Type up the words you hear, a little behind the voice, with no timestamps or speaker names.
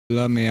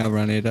Love me, I'll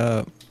run it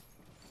up.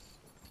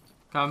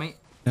 Got me.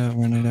 Yeah,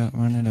 run it up,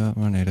 run it up,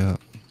 run it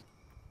up.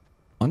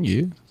 On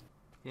you?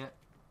 Yeah.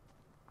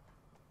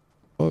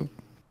 Oh.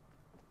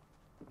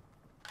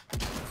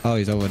 Oh,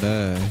 he's over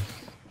there.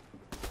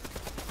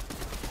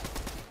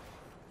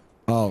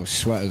 Oh,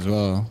 sweat as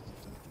well.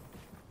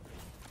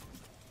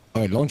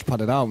 Oh, he launch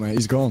padded out, mate.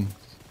 He's gone.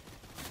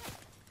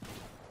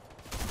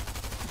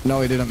 No,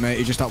 he didn't, mate.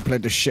 He just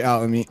outplayed the shit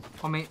out of me.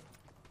 On me.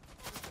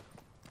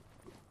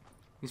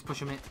 He's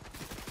pushing me.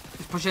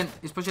 He's pushing.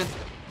 He's pushing.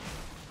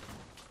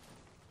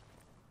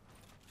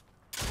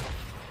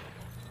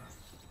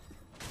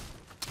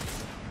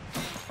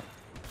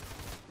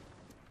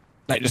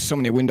 Like, there's so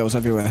many windows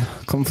everywhere.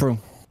 Come through.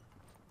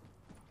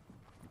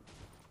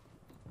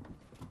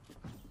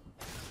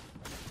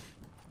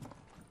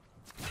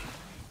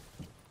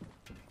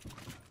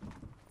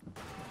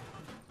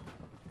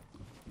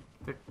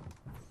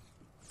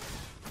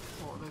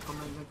 Oh, they're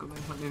coming, they're coming.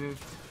 Let me move.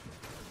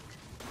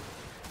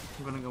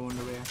 I'm gonna go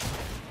under here.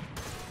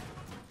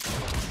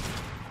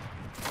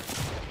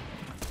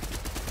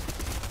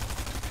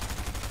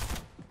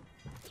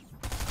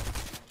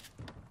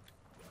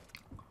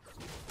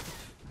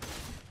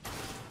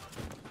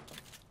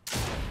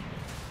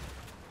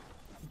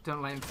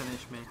 Don't let him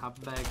finish me, I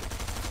beg.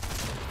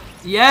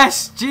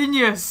 Yes!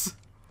 Genius!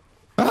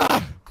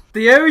 Ah!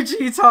 The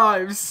OG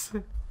times!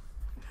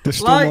 There's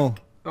still Like... more.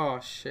 Oh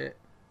shit.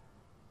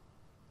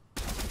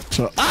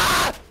 So,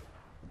 ah!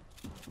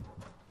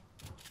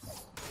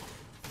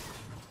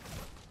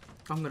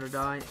 I'm gonna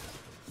die.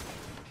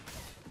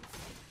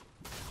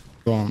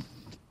 Go on.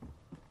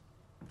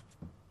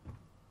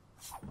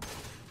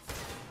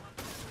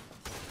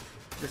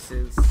 This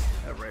is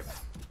a rip.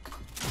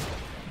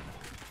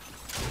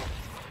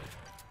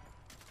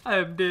 I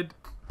am dead.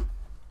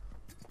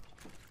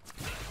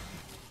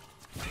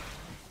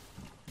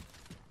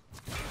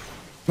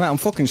 Mate, I'm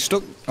fucking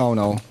stuck. Oh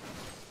no.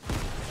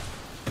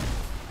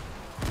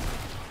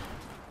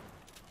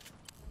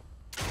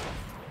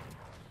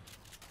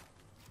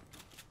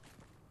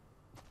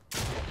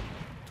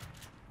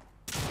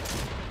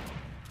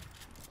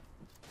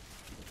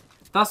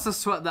 That's the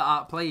sweat that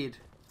I played.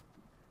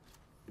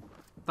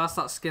 That's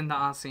that skin that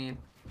I seen.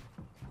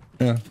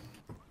 Yeah.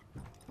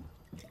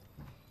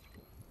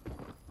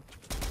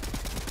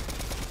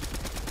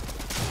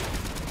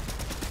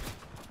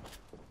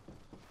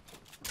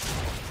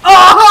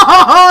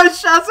 Oh,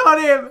 shots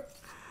on him!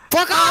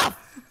 Fuck off!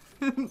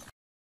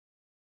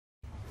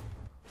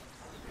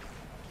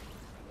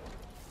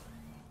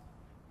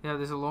 Yeah,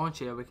 there's a launch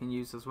here we can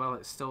use as well.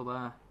 It's still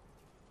there.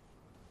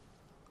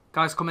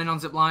 Guys, come in on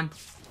zipline.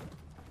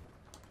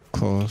 Of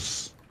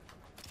course.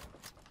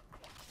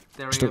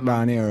 There Stuck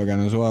down here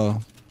again as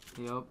well.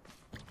 Yup.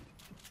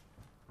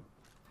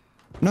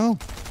 No.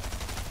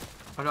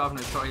 I don't have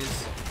no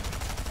choice.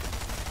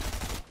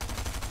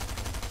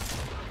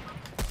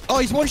 Oh,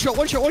 he's one shot,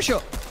 one shot, one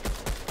shot.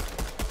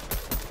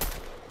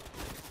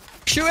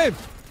 Shoot him.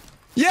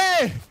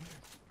 Yeah.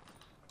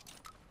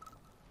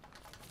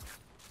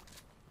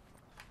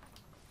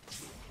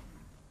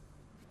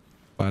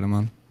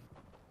 Spider-Man.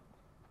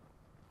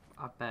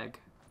 I beg.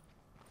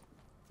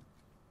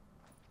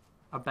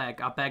 I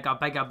beg, I beg, I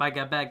beg, I beg,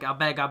 I beg, I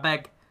beg, I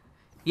beg.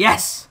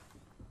 Yes!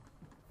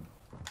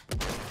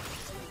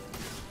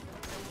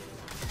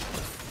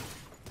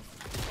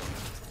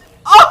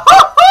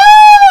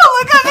 Oh,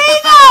 look at me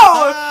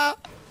now!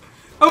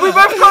 And we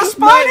both got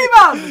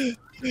Spidey-Man!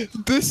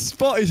 This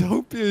spot is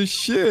OP as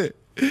shit.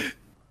 Hey,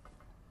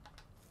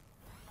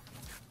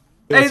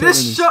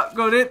 this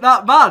shotgun ain't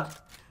that bad.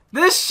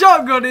 This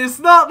shotgun is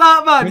not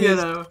that bad, you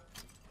know.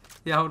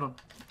 Yeah, hold on.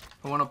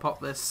 I want to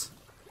pop this.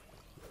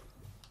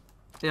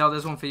 Yeah,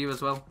 there's one for you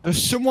as well.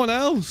 There's someone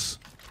else.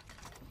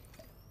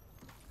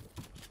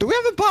 Do we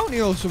have a bounty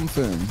or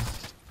something?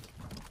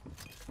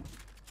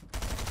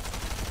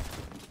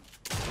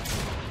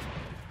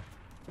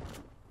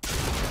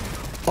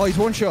 Oh, he's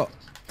one shot.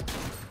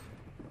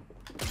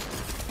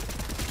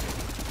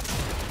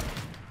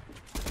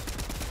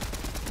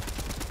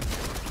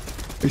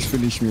 He's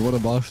finished me, what a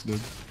bastard.